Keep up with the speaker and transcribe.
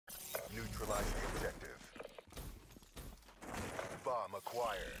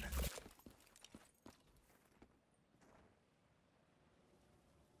acquired.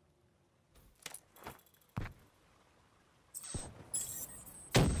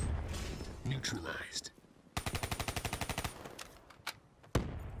 Neutralized.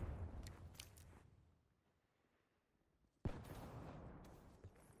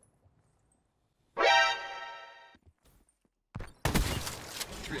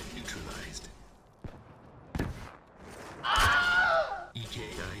 Threat neutralized.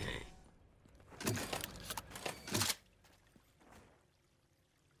 EKIA.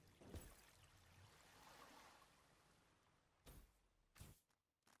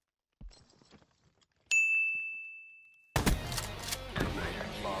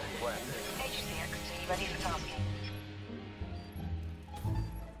 Bomb planted. HCX, ready for tasking.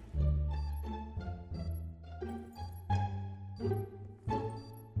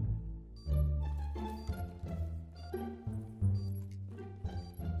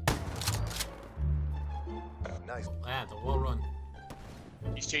 Nice. Yeah, the wall run.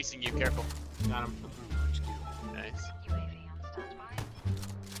 He's chasing you, careful. Got him. Nice. UAV on standby.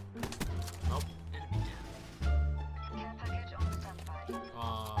 Nope. Enemy Care package on standby.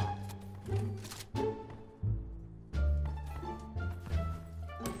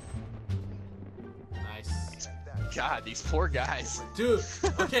 Nice. God, these poor guys. Dude,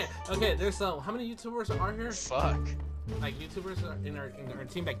 okay, there's how many YouTubers are here? Fuck. Like YouTubers are in our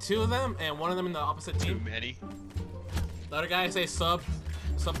team, like 2 of them, and one of them in the opposite Too team. many. The other guy say sub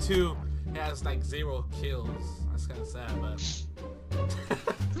 2 has like 0 kills. That's kind of sad, but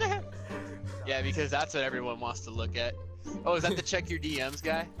Yeah, because that's what everyone wants to look at. Oh, is that the check your DMs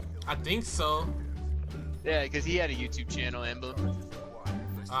guy? I think so. Yeah, because he had a YouTube channel, Emblem.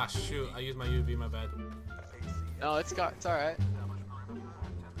 Ah shoot, I used my UV, my bad. No, it's alright.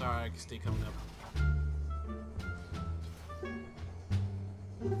 Alright, I can stay coming up.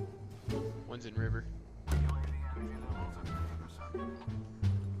 One's in river.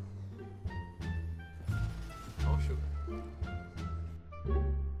 Oh shoot.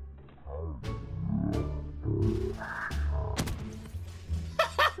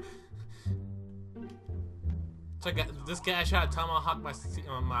 So this guy tried to tomahawk my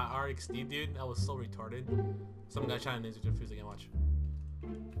RXD, dude. That was so retarded. Some guy trying to ninja diffuse again. Watch.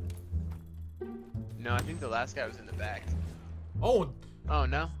 No, I think the last guy was in the back. Oh, Oh,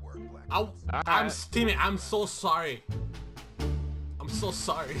 no? I'm Alright. steaming. I'm so sorry. I'm so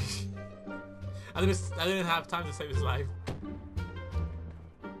sorry. I didn't have time to save his life.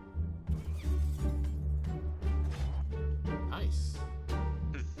 Nice.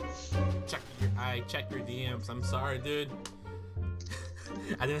 I checked your DMs. I'm sorry, dude.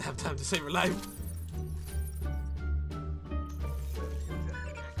 I didn't have time to save your life.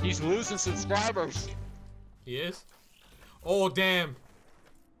 He's losing subscribers. He is? Oh, damn.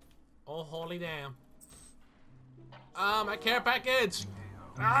 Oh, holy damn. My care package.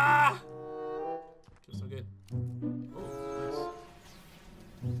 Ah! Feels so good. Oh,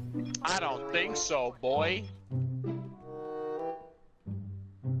 nice. I don't think so, boy.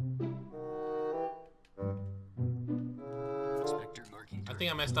 Spectre marking. I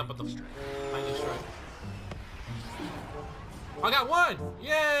think I messed up at the lightning strike. I got one!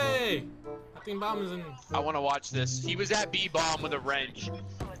 Yay! I think bomb is in. I want to watch this. He was at B-bomb with a wrench.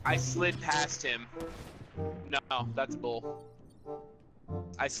 I slid past him. No, that's bull.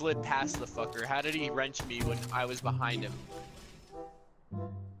 I slid past the fucker. How did he wrench me when I was behind him?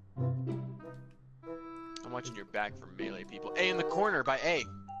 I'm watching your back from melee people. A in the corner by A.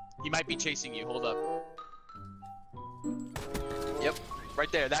 He might be chasing you. Hold up. Yep,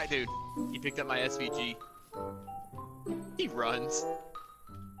 right there. That dude. He picked up my SVG. He runs.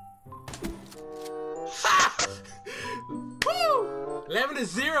 Woo!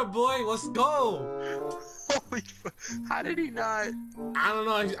 11-0, boy. Let's go. Holy fuck. How did he not? I don't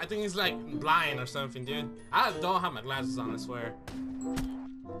know. I think he's like blind or something, dude. I don't have my glasses on, I swear.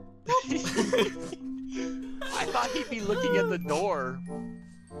 I thought he'd be looking at the door.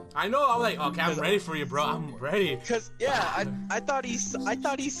 I know. I'm like, okay, I'm ready for you, bro. I'm ready. Cause yeah, I thought he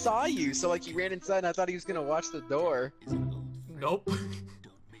saw you, so like he ran inside and I thought he was gonna watch the door. Nope.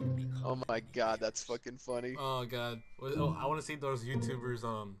 Oh my god, that's fucking funny. Oh god. Oh, I want to see those YouTubers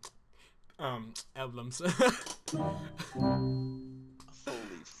emblems. Holy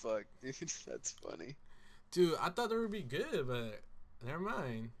fuck, dude, that's funny. Dude, I thought they would be good, but never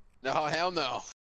mind. No, hell no.